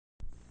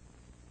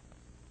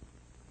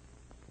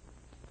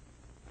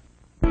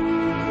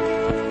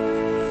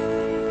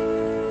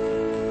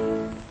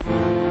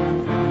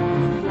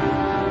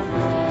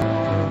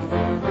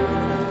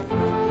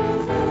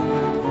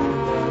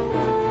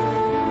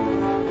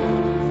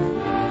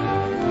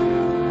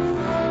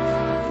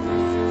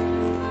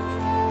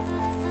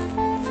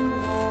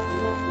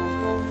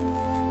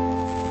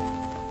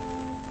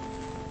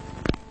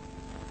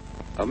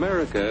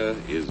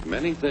America is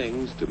many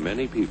things to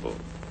many people.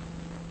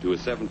 To a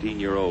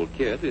 17-year-old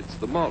kid, it's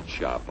the malt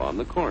shop on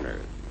the corner.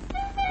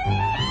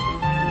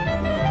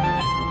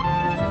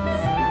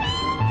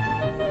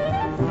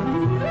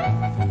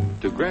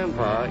 To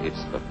Grandpa,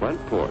 it's the front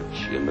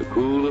porch in the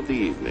cool of the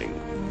evening.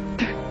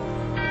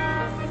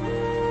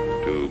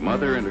 To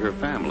Mother and her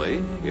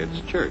family, it's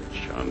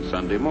church on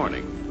Sunday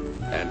morning.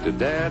 And to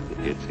Dad,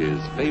 it's his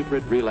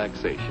favorite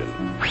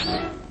relaxation.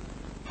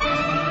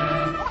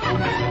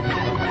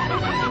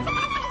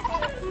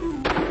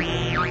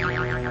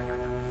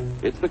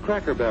 It's the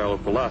Cracker Barrel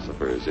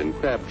philosophers in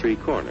Crabtree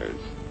Corners.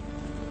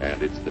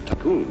 And it's the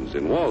tycoons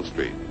in Wall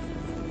Street.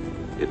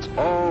 It's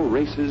all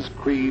races,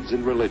 creeds,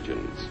 and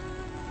religions.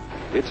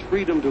 It's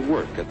freedom to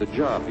work at the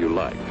job you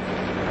like.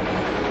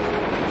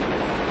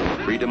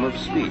 Freedom of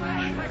speech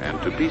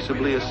and to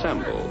peaceably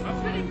assemble.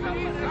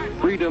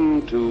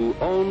 Freedom to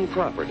own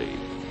property.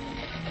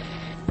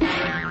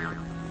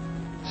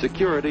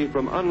 Security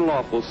from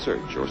unlawful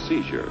search or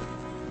seizure.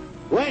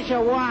 Where's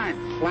your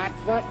warrant,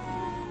 Flatfoot?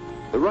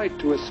 The right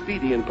to a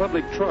speedy and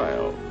public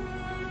trial.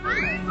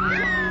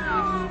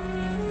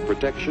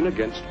 Protection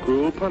against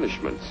cruel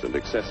punishments and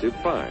excessive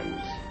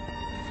fines.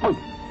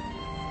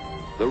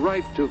 The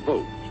right to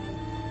vote.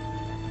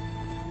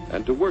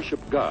 And to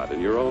worship God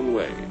in your own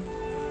way.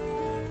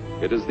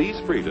 It is these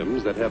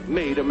freedoms that have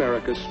made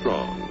America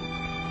strong.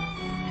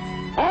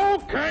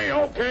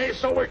 Okay,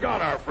 so we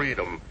got our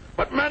freedom.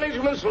 But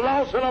management's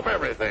lousing up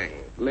everything.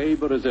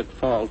 Labor is at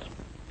fault.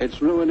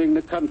 It's ruining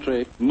the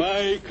country.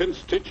 My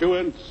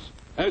constituents,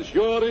 as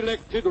your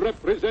elected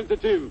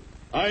representative,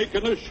 I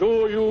can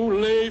assure you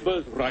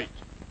Labor's right.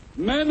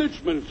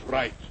 Management's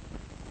right.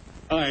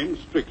 I'm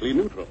strictly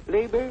neutral.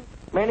 Labor,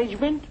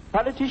 management,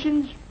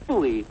 politicians,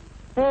 fooey.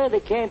 They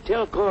can't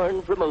tell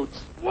corn from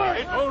oats.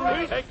 Wait,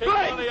 Hurry,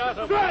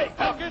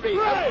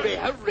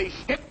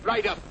 step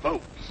right up,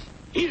 folks.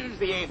 Here's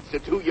the answer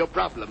to your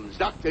problems.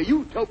 Dr.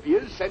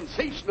 Utopia's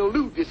sensational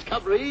new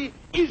discovery,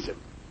 ism.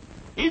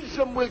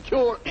 Ism will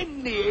cure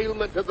any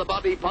ailment of the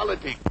body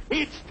politic.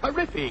 It's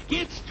terrific.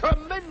 It's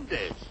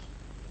tremendous.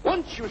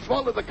 Once you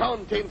swallow the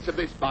contents of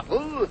this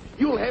bottle,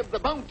 you'll have the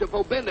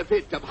bountiful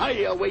benefit of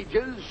higher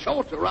wages,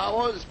 shorter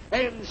hours,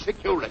 and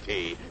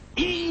security.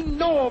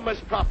 Enormous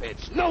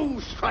profits, no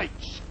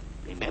strikes.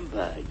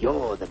 Remember,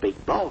 you're the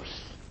big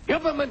boss.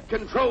 Government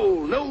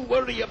control, no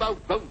worry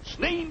about votes.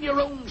 Name your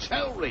own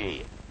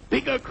salary.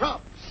 Bigger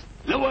crops,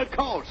 lower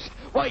cost.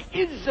 Why,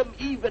 ism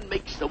even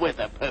makes the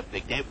weather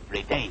perfect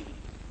every day.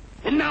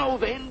 And now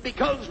then,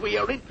 because we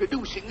are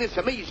introducing this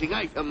amazing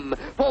item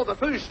for the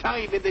first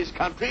time in this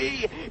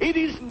country, it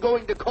isn't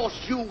going to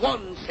cost you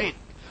 1 cent.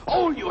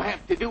 All you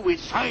have to do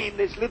is sign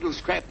this little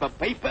scrap of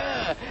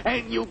paper,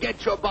 and you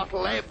get your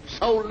bottle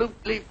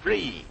absolutely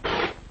free.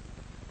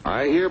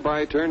 I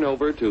hereby turn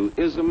over to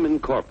ISM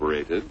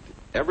Incorporated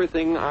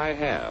everything I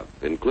have,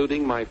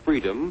 including my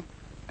freedom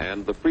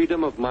and the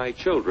freedom of my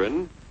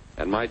children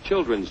and my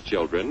children's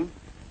children,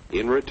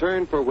 in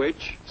return for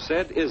which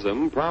said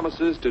ISM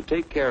promises to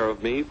take care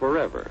of me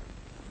forever.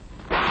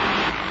 Get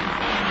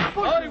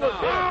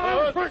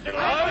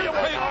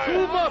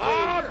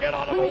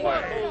out of the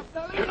way.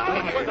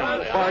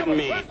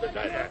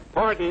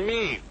 Pardon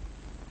me.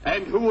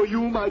 And who are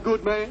you, my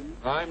good man?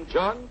 I'm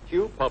John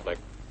Q. Public.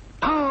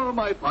 Ah,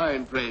 my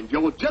fine friend,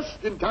 you're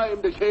just in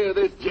time to share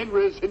this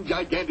generous and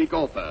gigantic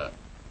offer.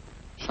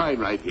 Sign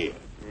right here.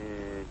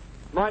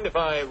 Mind if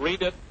I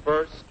read it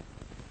first?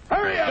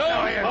 Hurry up,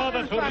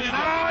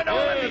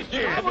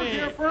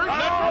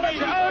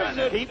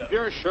 Keep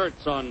your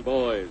shirts on,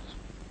 boys.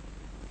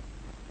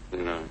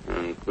 No,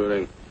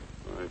 including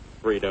my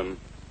freedom.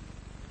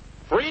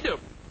 Freedom?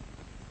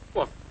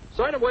 What?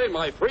 Sign away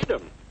my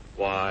freedom?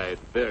 Why,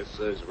 this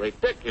is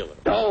ridiculous.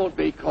 Don't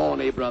be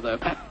corny, brother.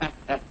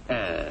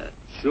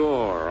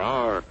 Sure,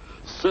 our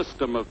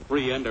system of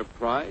free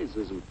enterprise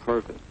isn't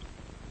perfect.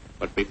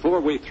 But before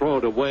we throw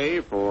it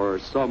away for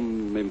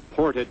some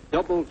imported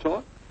double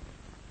talk,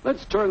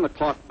 let's turn the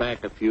clock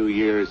back a few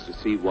years to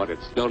see what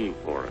it's done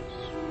for us.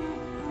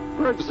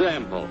 For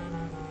example,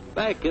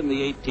 back in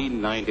the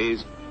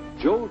 1890s,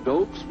 Joe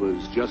Dokes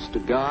was just a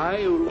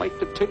guy who liked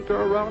to tinker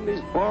around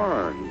his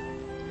barn.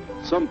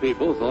 Some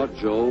people thought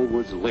Joe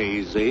was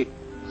lazy.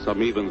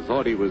 Some even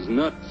thought he was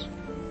nuts.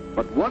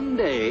 But one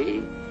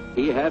day,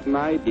 he had an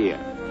idea.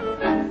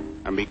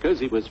 And because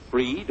he was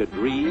free to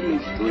dream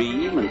his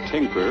dream and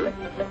tinker,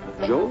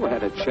 Joe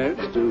had a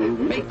chance to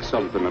make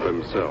something of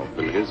himself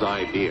and his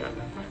idea.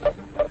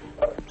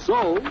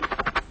 So,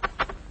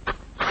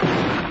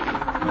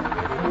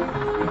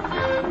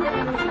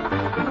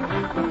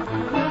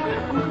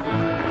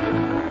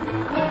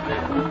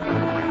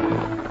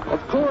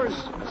 of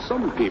course,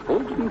 some people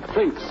didn't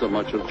think so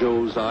much of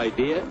Joe's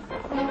idea.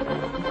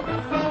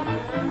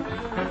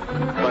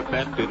 But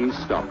that didn't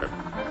stop him.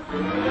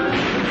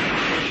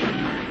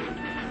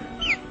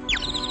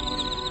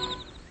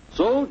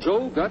 So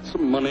Joe got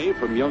some money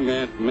from young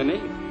Aunt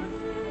Minnie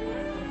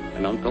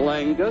and Uncle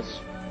Angus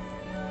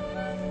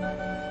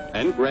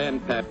and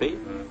Grandpappy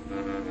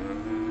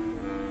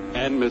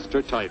and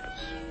Mr. Titus.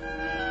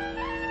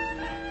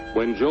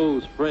 When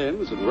Joe's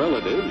friends and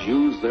relatives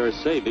used their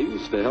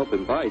savings to help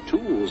him buy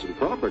tools and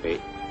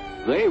property,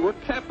 they were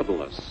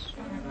capitalists.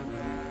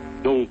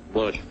 Don't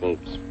blush,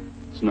 folks.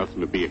 It's nothing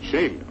to be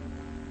ashamed of.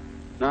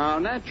 Now,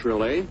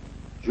 naturally,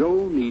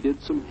 Joe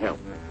needed some help.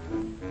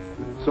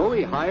 So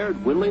he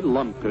hired Willie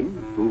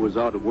Lumpkin, who was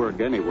out of work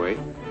anyway,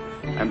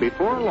 and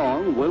before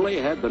long, Willie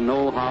had the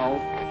know-how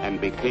and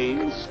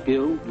became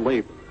skilled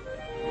labor.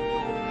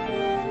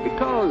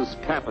 Because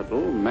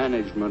capital,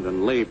 management,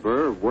 and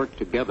labor worked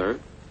together,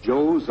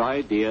 Joe's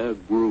idea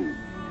grew.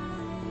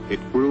 It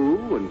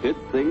grew and did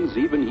things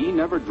even he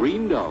never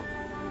dreamed of.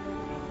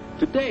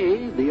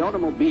 Today, the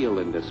automobile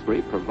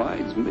industry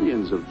provides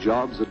millions of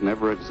jobs that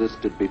never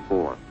existed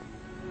before.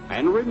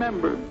 And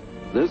remember,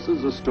 this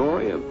is a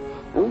story of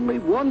only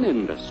one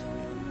industry.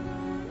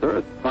 There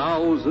are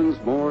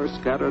thousands more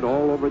scattered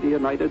all over the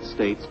United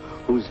States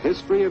whose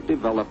history of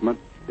development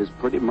is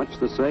pretty much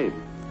the same.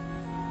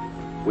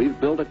 We've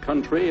built a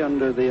country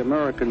under the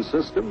American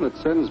system that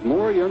sends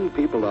more young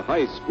people to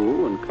high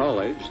school and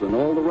college than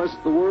all the rest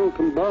of the world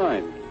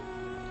combined.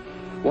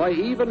 Why,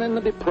 even in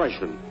the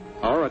Depression,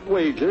 our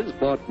wages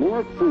bought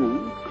more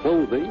food,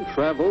 clothing,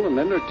 travel, and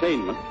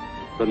entertainment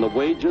than the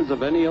wages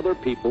of any other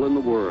people in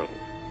the world.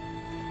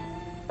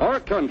 Our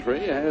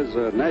country has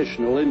a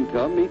national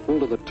income equal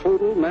to the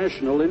total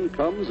national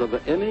incomes of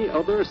any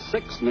other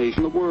 6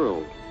 nation in the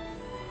world.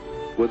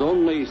 With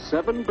only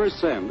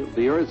 7% of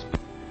the Earth's people,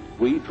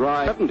 we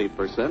drive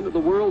 70% of the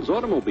world's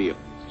automobiles.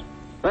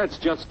 That's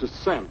just a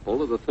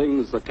sample of the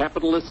things the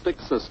capitalistic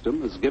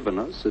system has given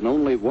us in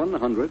only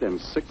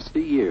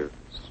 160 years.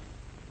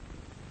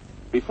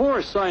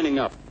 Before signing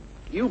up,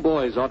 you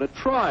boys ought to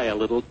try a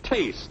little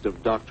taste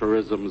of Dr.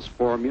 Ism's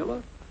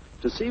formula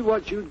to see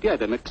what you'd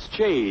get in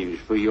exchange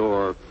for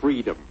your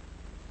freedom.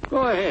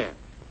 Go ahead,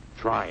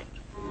 try it.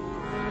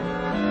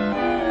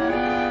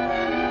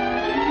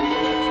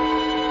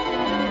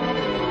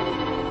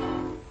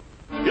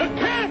 You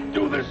can't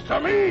do this to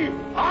me!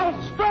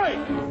 I'll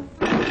strike!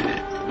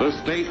 The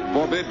state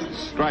forbids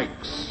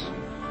strikes.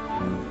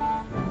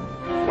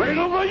 Wait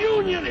till the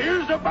union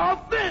hears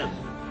about this!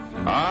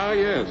 Ah,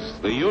 yes,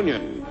 the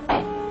Union.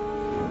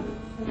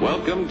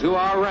 Welcome to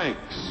our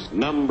ranks,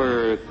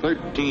 number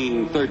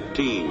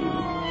 1313.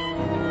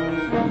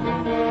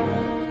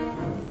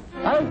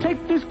 I'll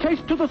take this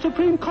case to the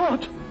Supreme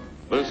Court.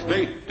 The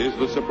state is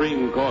the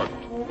Supreme Court.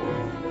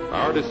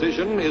 Our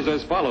decision is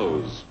as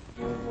follows.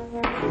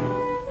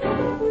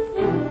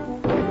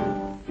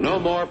 No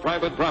more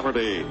private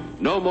property.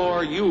 No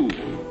more you.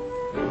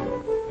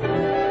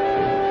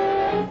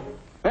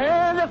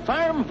 The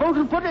farm vote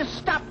will put a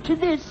stop to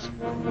this.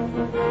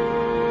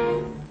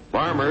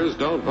 Farmers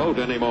don't vote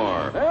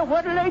anymore.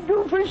 What'll I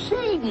do for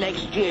seed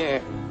next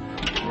year?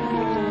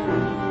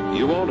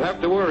 You won't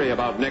have to worry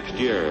about next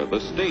year.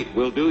 The state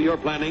will do your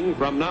planning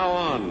from now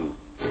on.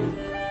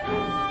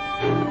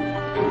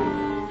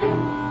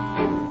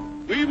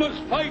 We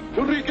must fight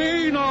to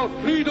regain our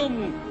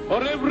freedom,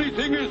 or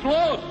everything is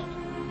lost.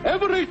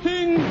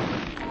 Everything!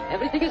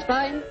 Everything is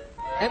fine.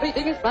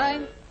 Everything is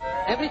fine.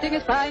 Everything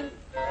is fine.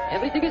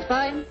 Everything is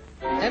fine.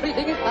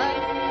 Everything is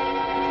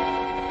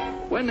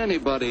fine. When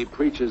anybody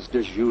preaches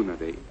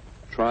disunity,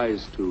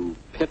 tries to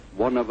pit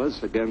one of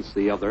us against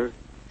the other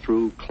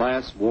through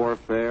class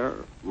warfare,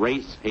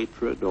 race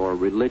hatred, or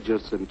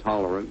religious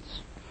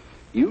intolerance,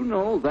 you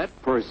know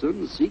that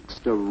person seeks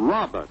to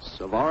rob us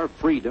of our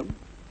freedom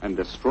and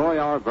destroy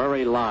our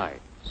very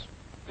lives.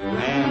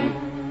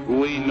 And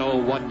we know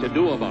what to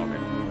do about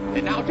it.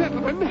 Now,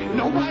 gentlemen,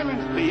 no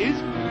violence, please.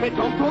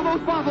 Don't throw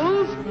those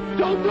bottles.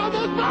 Don't throw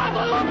those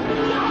bottles.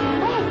 No!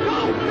 Oh,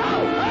 no! No!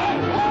 Hey!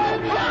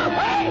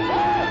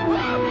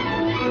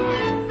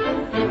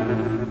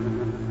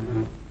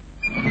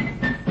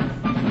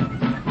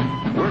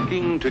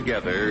 Working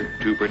together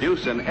to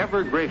produce an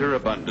ever greater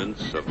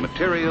abundance of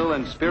material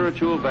and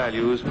spiritual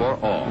values for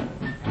all.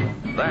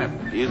 That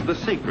is the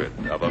secret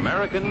of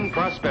American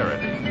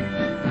prosperity.